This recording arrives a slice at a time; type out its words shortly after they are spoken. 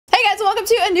welcome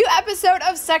to a new episode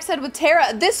of Sex Ed with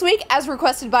Tara. This week, as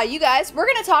requested by you guys, we're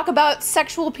gonna talk about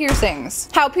sexual piercings.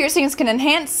 How piercings can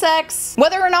enhance sex,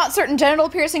 whether or not certain genital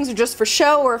piercings are just for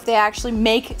show or if they actually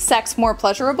make sex more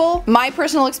pleasurable, my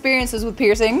personal experiences with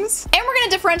piercings, and we're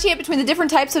gonna differentiate between the different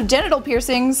types of genital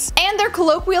piercings and their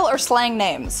colloquial or slang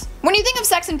names. When you think of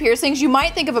sex and piercings, you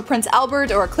might think of a Prince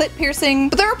Albert or a clit piercing,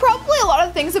 but there are probably a lot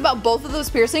of things about both of those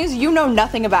piercings you know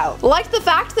nothing about. Like the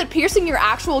fact that piercing your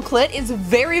actual clit is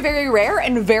very, very rare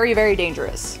and very, very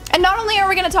dangerous. And not only are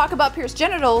we going to talk about pierced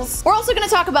genitals, we're also going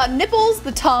to talk about nipples,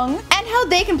 the tongue, and how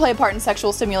they can play a part in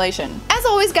sexual stimulation. As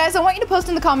always, guys, I want you to post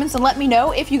in the comments and let me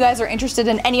know if you guys are interested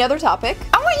in any other topic.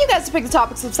 I want you guys to pick the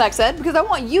topics of sex ed because I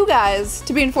want you guys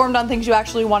to be informed on things you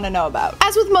actually want to know about.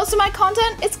 As with most of my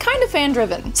content, it's kind of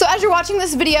fan-driven. So as you're watching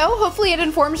this video, hopefully it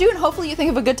informs you and hopefully you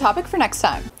think of a good topic for next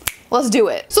time. Let's do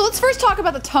it. So let's first talk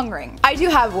about the tongue ring. I do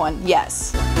have one,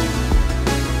 yes.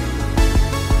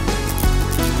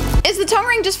 Is the tongue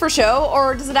ring just for show,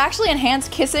 or does it actually enhance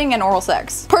kissing and oral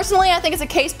sex? Personally, I think it's a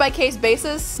case-by-case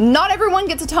basis. Not everyone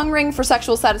gets a tongue ring for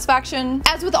sexual satisfaction.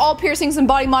 As with all piercings and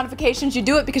body modifications, you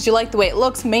do it because you like the way it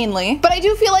looks, mainly. But I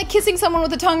do feel like kissing someone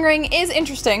with a tongue ring is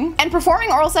interesting, and performing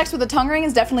oral sex with a tongue ring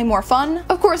is definitely more fun.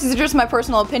 Of course, these are just my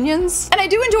personal opinions. And I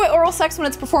do enjoy oral sex when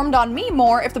it's performed on me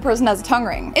more if the person has a tongue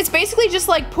ring. It's basically just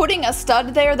like putting a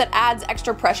stud there that adds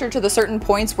extra pressure to the certain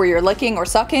points where you're licking or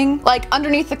sucking, like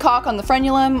underneath the cock on the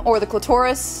frenulum or the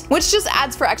clitoris, which just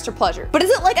adds for extra pleasure. But is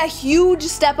it like a huge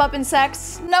step up in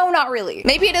sex? No, not really.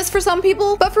 Maybe it is for some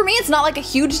people, but for me it's not like a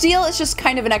huge deal, it's just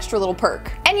kind of an extra little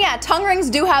perk. And yeah, tongue rings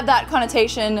do have that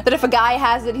connotation that if a guy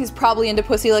has it, he's probably into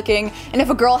pussy licking, and if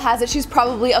a girl has it, she's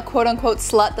probably a quote-unquote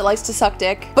slut that likes to suck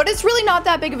dick. But it's really not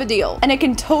that big of a deal, and it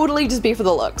can totally just be for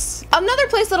the looks. Another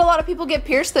place that a lot of people get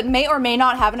pierced that may or may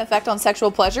not have an effect on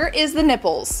sexual pleasure is the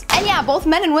nipples. And yeah, both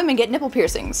men and women get nipple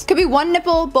piercings. Could be one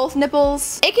nipple, both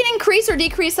nipples. It can increase or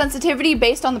decrease sensitivity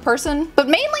based on the person, but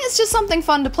mainly it's just something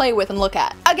fun to play with and look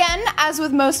at. Again, as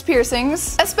with most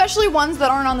piercings, especially ones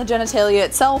that aren't on the genitalia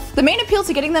itself, the main appeal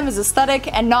to getting them is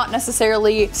aesthetic and not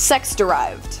necessarily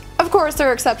sex-derived. Of course, there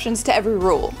are exceptions to every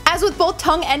rule. As with both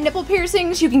tongue and nipple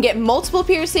piercings, you can get multiple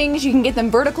piercings, you can get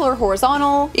them vertical or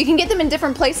horizontal, you can get them in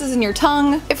different places in your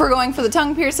tongue, if we're going for the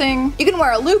tongue piercing. You can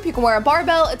wear a loop, you can wear a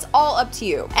barbell, it's all up to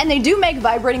you. And they do make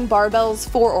vibrating barbells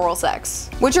for oral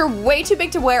sex, which are way too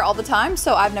big to wear all the time,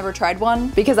 so I've never tried one,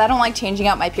 because I don't like changing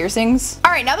out my piercings.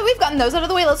 Alright, now that we've gotten those out of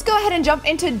the way, let's go ahead and jump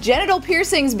into genital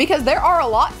piercings, because there are a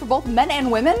lot for both men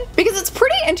and women, because it's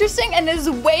pretty interesting and is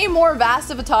way more vast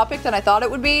of a topic than I thought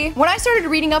it would be when I started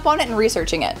reading up on it and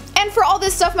researching it. And for all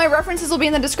this stuff, my references will be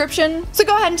in the description, so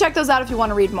go ahead and check those out if you want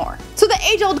to read more. So the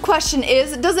age-old question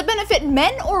is, does it benefit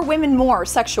men or women more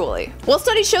sexually? Well,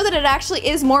 studies show that it actually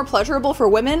is more pleasurable for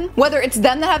women, whether it's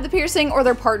them that have the piercing or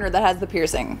their partner that has the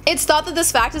piercing. It's thought that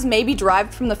this fact is maybe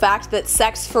derived from the fact that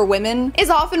sex for women is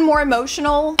often more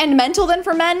emotional and mental than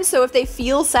for men, so if they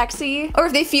feel sexy, or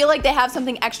if they feel like they have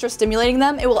something extra stimulating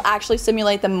them, it will actually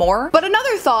stimulate them more. But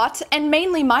another thought, and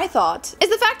mainly my thought, is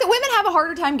the fact that women have a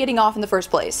harder time getting off in the first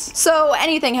place. So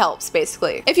anything helps,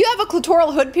 basically. If you have a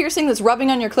clitoral hood piercing that's rubbing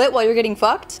on your clit while you're getting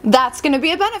fucked, that's gonna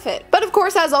be a benefit. But of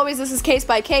course, as always, this is case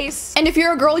by case. And if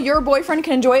you're a girl, your boyfriend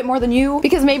can enjoy it more than you,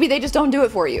 because maybe they just don't do it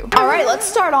for you. Alright, let's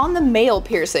start on the male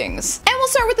piercings. And we'll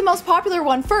start with the most popular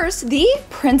one first, the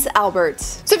Prince Albert.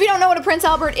 So if you don't know what a Prince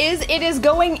Albert is, it is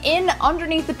going in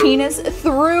underneath the penis,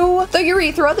 through the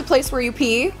urethra, the place where you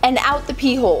pee, and out the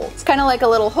pee hole. It's kind of like a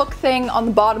little hook thing on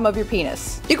the bottom of your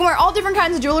penis. You can wear all different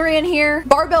kinds of jewelry in here,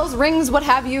 barbells, rings, what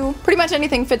have you. Pretty much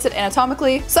anything fits it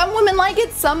anatomically. Some women like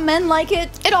it, some men like it.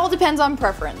 It all depends on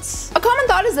preference. A common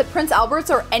thought is that Prince Alberts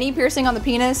or any piercing on the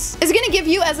penis is gonna give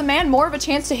you as a man more of a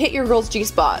chance to hit your girl's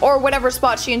G-spot, or whatever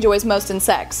spot she enjoys most in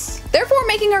sex, therefore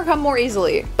making her come more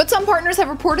easily. But some partners have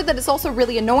reported that it's also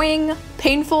really annoying,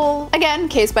 painful, again,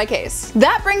 case by case.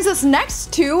 That brings us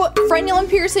next to frenulum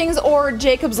piercings or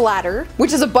Jacob's ladder,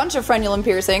 which is a bunch of frenulum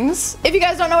piercings. If you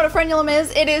guys don't know what a frenulum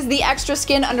is, it is the extra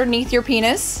skin underneath your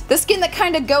penis. The skin that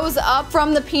kind of goes up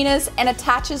from the penis and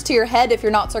attaches to your head if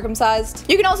you're not circumcised.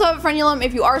 You can also have a frenulum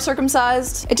if you are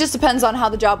circumcised. It just depends on how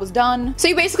the job was done. So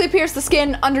you basically pierce the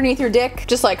skin underneath your dick,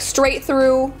 just like straight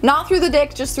through, not through the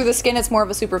dick, just through the skin. It's more of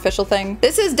a superficial thing.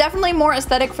 This is definitely more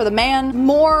aesthetic for the man,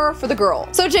 more for the girl.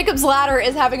 So Jacob's ladder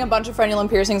is having a bunch of frenulum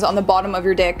piercings on the bottom of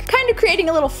your dick, kind of creating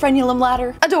a little frenulum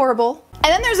ladder. Adorable.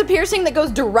 And then there's a piercing that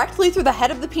goes directly through the head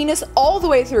of the penis all the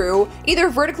way through, either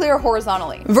vertically or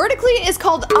horizontally. Vertically is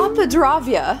called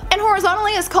apodravia, and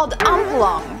horizontally is called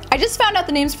ampelong. I just found out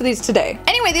the names for these today.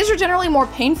 Anyway, these are generally more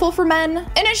painful for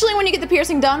men, initially when you get the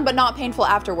piercing done, but not painful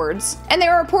afterwards. And they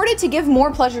are reported to give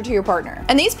more pleasure to your partner.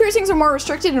 And these piercings are more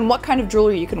restricted in what kind of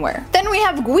jewelry you can wear. Then Then we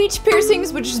have gweech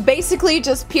piercings, which is basically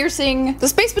just piercing the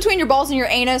space between your balls and your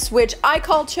anus, which I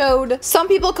call chode, some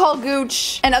people call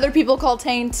gooch, and other people call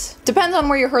taint. Depends on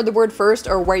where you heard the word first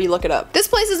or where you look it up. This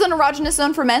place is an erogenous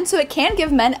zone for men, so it can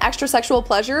give men extra sexual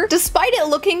pleasure, despite it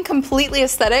looking completely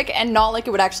aesthetic and not like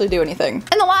it would actually do anything.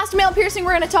 And the last male piercing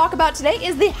we're going to talk about today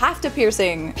is the hafta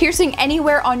piercing. Piercing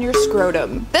anywhere on your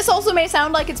scrotum. This also may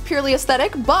sound like it's purely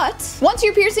aesthetic, but once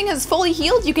your piercing has fully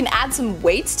healed, you can add some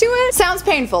weights to it. Sounds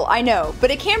painful, I know,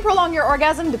 but it can prolong your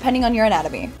orgasm depending on your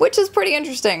anatomy, which is pretty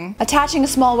interesting. Attaching a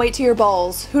small weight to your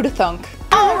balls, who'da thunk?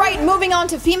 Alright, moving on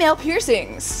to female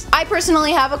piercings. I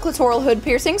personally have a clitoral hood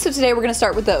piercing, so today we're gonna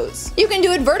start with those. You can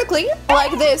do it vertically,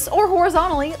 like this, or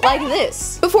horizontally, like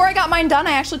this. Before I got mine done,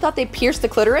 I actually thought they pierced the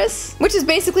clitoris, which is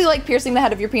basically like piercing the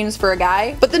head of your penis for a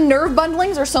guy. But the nerve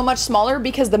bundlings are so much smaller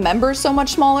because the member is so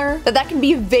much smaller that can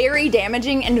be very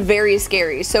damaging and very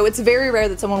scary. So it's very rare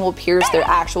that someone will pierce their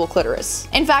actual clitoris.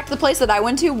 In fact, the place that I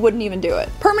went to wouldn't even do it.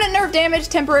 Permanent nerve damage,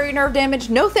 temporary nerve damage,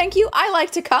 no thank you, I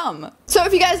like to come. So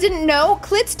if you guys didn't know,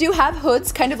 clits do have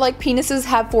hoods, kind of like penises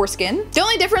have foreskin. The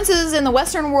only difference is in the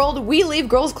Western world, we leave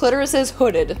girls' clitorises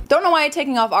hooded. Don't know why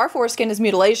taking off our foreskin is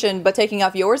mutilation, but taking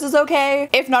off yours is okay,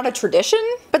 if not a tradition.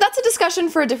 But that's a discussion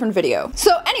for a different video.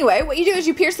 So anyway, what you do is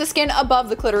you pierce the skin above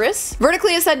the clitoris.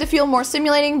 Vertically is said to feel more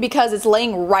stimulating because it's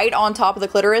laying right on top of the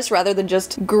clitoris rather than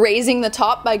just grazing the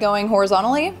top by going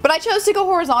horizontally. But I chose to go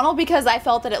horizontal because I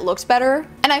felt that it looked better,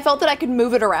 and I felt that I could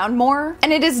move it around more,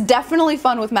 and it is definitely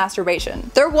fun with masturbation.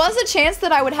 There was a chance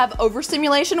that I would have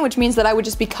overstimulation, which means that I would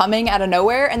just be coming out of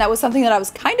nowhere, and that was something that I was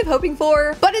kind of hoping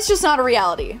for, but it's just not a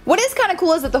reality. What is kind of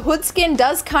cool is that the hood skin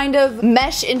does kind of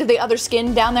mesh into the other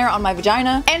skin down there on my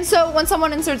vagina, and so when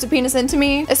someone inserts a penis into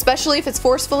me, especially if it's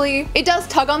forcefully, it does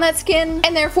tug on that skin,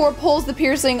 and therefore pulls the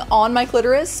piercing on my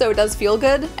clitoris, so it does feel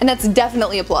good, and that's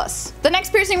definitely a plus. The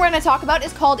next piercing we're going to talk about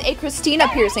is called a Christina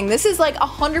piercing. This is like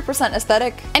 100%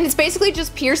 aesthetic, and it's basically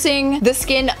just piercing the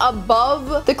skin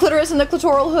above the clitoris and the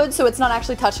clitoral hood, so it's not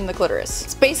actually touching the clitoris.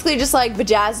 It's basically just like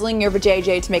vajazzling your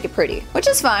vajayjay to make it pretty, which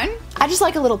is fine. I just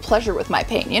like a little pleasure with my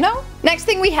pain, you know? Next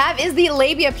thing we have is the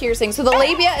labia piercing. So the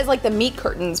labia is like the meat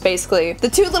curtains, basically. The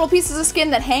two little pieces of skin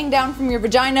that hang down from your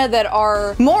vagina that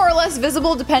are more or less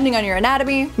visible depending on your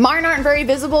anatomy. Mine aren't very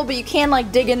visible, but you can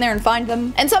like dig in there and find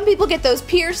them. And some people get those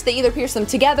pierced. They either pierce them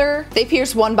together, they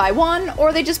pierce one by one,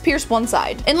 or they just pierce one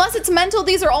side. Unless it's mental,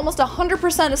 these are almost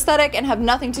 100% aesthetic and have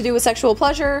nothing to do with sexual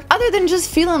pleasure, other than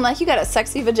just feeling like you got a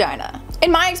sexy vagina.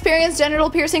 In my experience, genital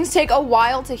piercings take a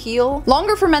while to heal,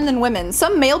 longer for men than women.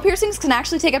 Some male piercings can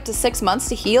actually take up to 6 months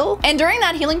to heal, and during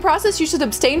that healing process, you should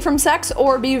abstain from sex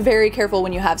or be very careful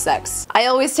when you have sex. I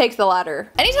always take the latter.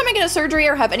 Anytime I get a surgery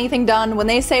or have anything done, when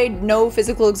they say no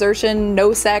physical exertion,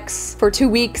 no sex for 2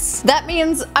 weeks, that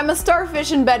means I'm a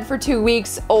starfish in bed for 2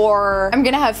 weeks, or I'm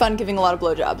gonna have fun giving a lot of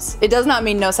blowjobs. It does not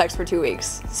mean no sex for 2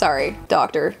 weeks. Sorry,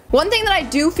 doctor. One thing that I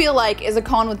do feel like is a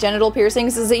con with genital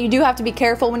piercings is that you do have to be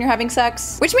careful when you're having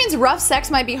sex, which means rough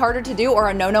sex might be harder to do or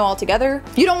a no-no altogether.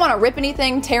 You don't want to rip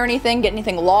anything, tear anything, get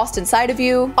anything lost inside of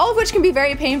you, all of which can be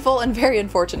very painful and very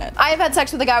unfortunate. I have had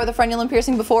sex with a guy with a frenulum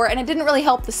piercing before, and it didn't really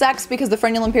help the sex because the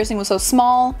frenulum piercing was so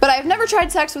small, but I've never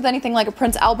tried sex with anything like a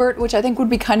Prince Albert, which I think would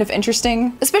be kind of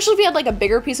interesting, especially if you had like a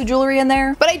bigger piece of jewelry in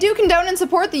there. But I do condone and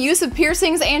support the use of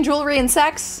piercings and jewelry in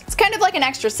sex. It's kind of like an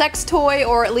extra sex toy,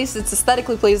 or at least it's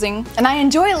aesthetically pleasing, and I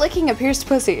enjoy licking a pierced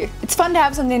pussy. It's fun to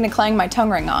have something to clang my tongue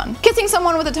ring on. Kissing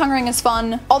someone with a tongue ring is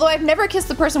fun, although I've never kissed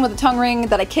the person with a tongue ring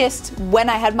that I kissed when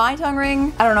I had my tongue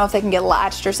ring. I don't know if they can get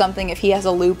latched or something if he has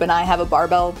a loop and I have a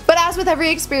barbell. But as with every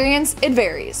experience, it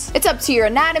varies. It's up to your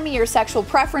anatomy, your sexual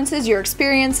preferences, your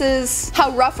experiences,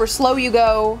 how rough or slow you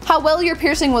go, how well your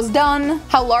piercing was done,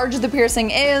 how large the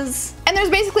piercing is, and there's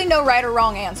basically no right or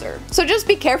wrong answer. So just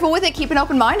be careful with it, keep an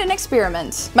open mind, and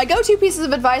experiment. My go-to pieces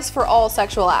of advice for all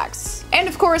sexual acts. And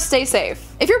of course, stay safe.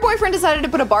 If your boyfriend decided to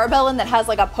put a barbell in that has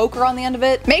like a poker on the end of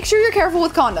it, make sure you're careful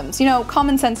with condoms, you know,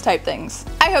 common sense type things.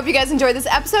 I hope you guys enjoyed this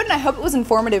episode, and I hope it was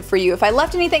informative for you. If I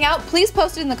left anything out, please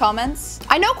post it in the comments.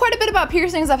 I know quite a bit about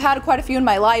piercings, I've had quite a few in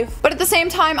my life, but at the same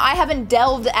time, I haven't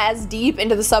delved as deep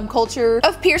into the subculture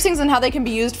of piercings and how they can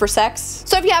be used for sex.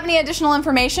 So if you have any additional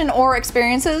information or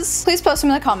experiences, please post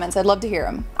them in the comments, I'd love to hear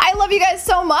them. I love you guys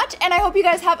so much, and I hope you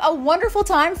guys have a wonderful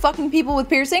time fucking people with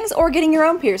piercings or getting your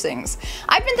own piercings.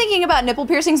 I've been thinking about nipple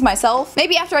piercings myself.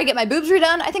 Maybe after I get my boobs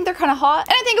redone, I think they're kind of hot,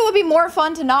 and I think it would be more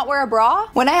fun to not wear a bra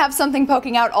when I have something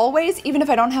poking out always, even if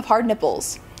I don't have hard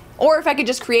nipples. Or if I could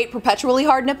just create perpetually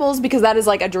hard nipples, because that is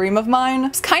like a dream of mine. I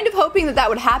was kind of hoping that that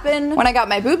would happen when I got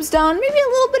my boobs done. Maybe a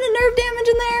little bit of nerve damage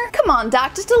in there. Come on,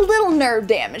 doc, just a little nerve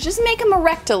damage. Just make them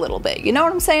erect a little bit, you know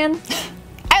what I'm saying?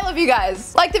 I love love you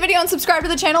guys. Like the video and subscribe to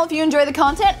the channel if you enjoy the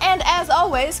content, and as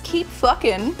always, keep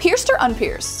fucking pierced or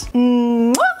unpierced.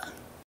 Mwah!